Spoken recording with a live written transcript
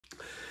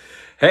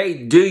Hey,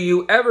 do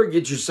you ever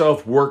get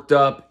yourself worked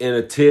up in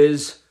a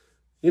tiz?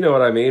 You know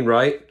what I mean,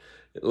 right?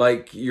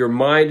 Like your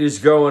mind is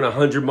going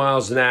 100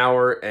 miles an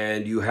hour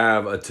and you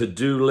have a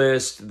to-do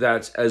list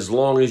that's as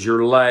long as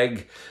your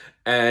leg,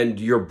 and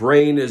your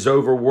brain is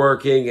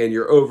overworking and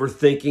you're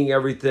overthinking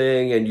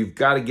everything and you've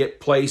got to get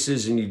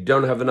places and you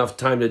don't have enough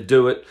time to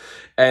do it.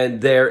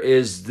 And there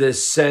is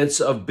this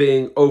sense of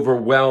being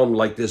overwhelmed,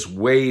 like this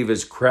wave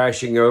is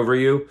crashing over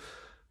you.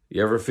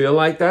 You ever feel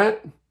like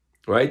that?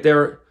 Right?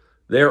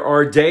 There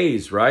are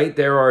days, right?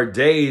 There are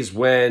days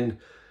when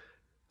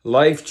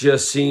life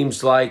just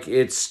seems like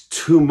it's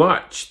too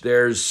much.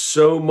 There's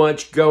so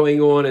much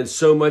going on and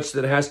so much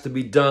that has to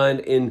be done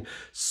in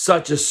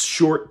such a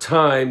short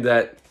time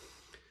that,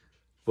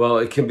 well,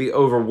 it can be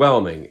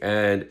overwhelming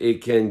and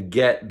it can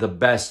get the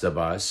best of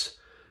us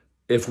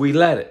if we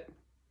let it.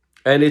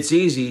 And it's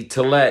easy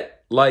to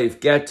let life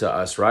get to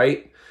us,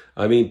 right?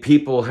 I mean,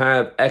 people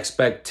have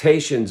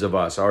expectations of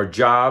us, our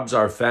jobs,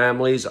 our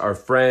families, our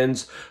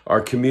friends,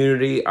 our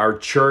community, our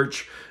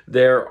church.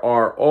 There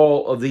are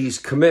all of these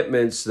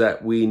commitments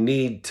that we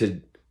need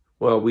to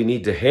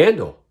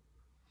handle.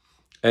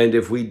 And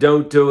if we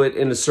don't do it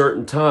in a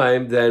certain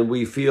time, then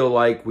we feel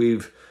like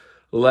we've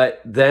let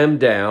them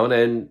down.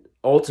 And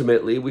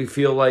ultimately, we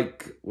feel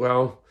like,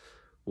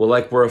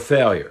 like we're a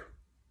failure.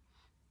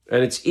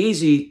 And it's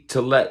easy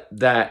to let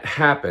that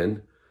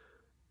happen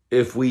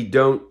if we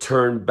don't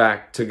turn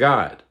back to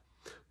God,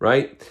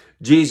 right?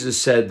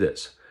 Jesus said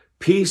this,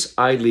 "Peace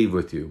I leave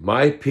with you,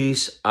 my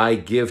peace I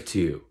give to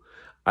you.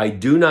 I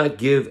do not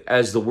give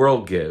as the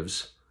world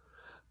gives,"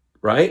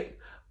 right?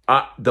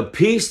 The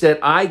peace that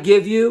I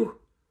give you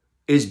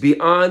is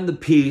beyond the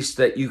peace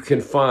that you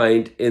can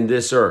find in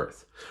this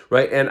earth,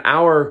 right? And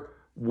our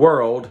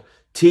world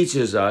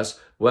teaches us,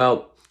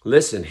 well,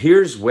 listen,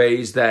 here's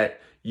ways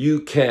that you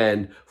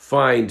can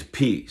find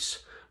peace.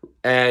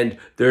 And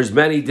there's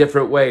many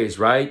different ways,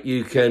 right?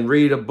 You can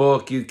read a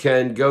book, you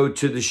can go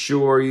to the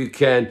shore, you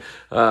can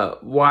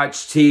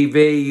watch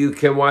TV, you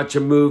can watch a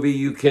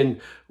movie,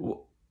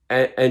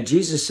 and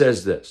Jesus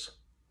says this,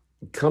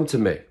 come to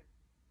me,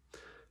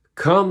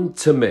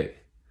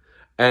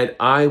 and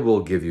I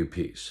will give you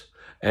peace.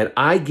 And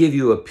I give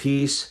you a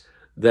peace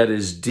that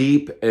is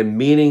deep and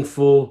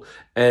meaningful,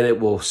 and it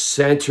will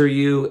center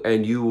you,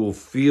 and you will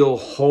feel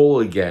whole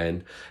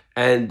again.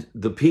 And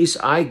the peace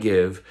I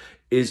give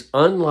is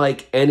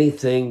unlike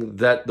anything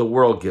that the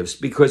world gives.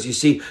 Because you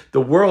see,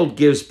 the world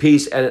gives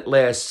peace and it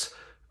lasts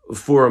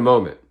for a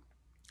moment.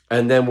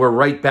 And then we're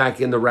right back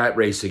in the rat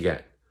race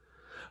again.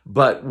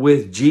 But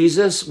with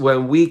Jesus,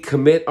 when we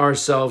commit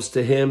ourselves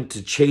to him,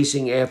 to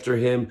chasing after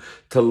him,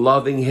 to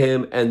loving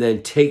him, and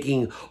then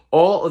taking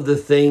all of the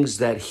things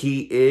that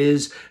he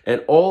is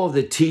and all of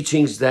the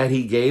teachings that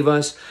he gave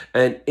us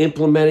and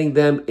implementing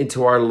them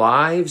into our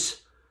lives,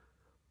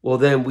 well,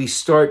 then we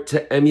start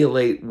to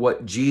emulate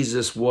what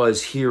Jesus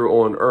was here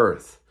on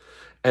earth.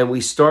 And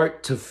we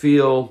start to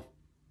feel,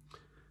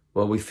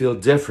 we feel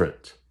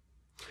different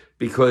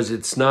because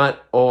it's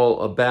not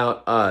all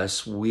about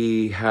us.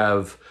 We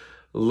have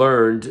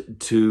learned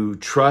to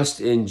trust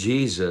in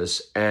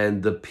Jesus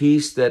and the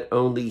peace that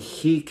only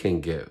he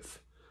can give.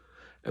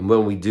 And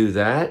when we do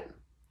that,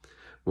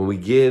 when we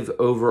give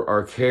over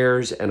our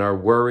cares and our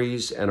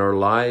worries and our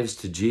lives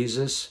to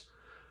Jesus,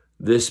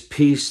 this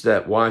peace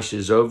that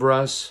washes over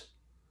us,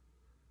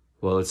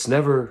 it's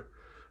never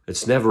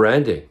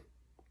ending.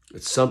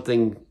 It's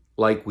something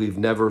like we've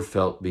never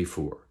felt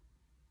before.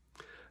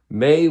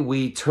 May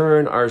we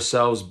turn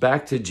ourselves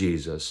back to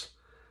Jesus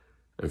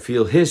and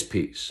feel his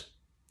peace,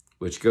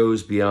 which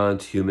goes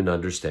beyond human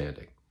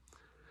understanding.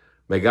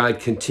 May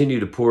God continue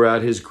to pour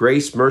out his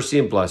grace, mercy,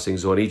 and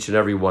blessings on each and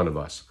every one of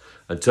us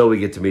until we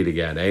get to meet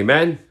again.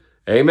 Amen.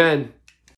 Amen.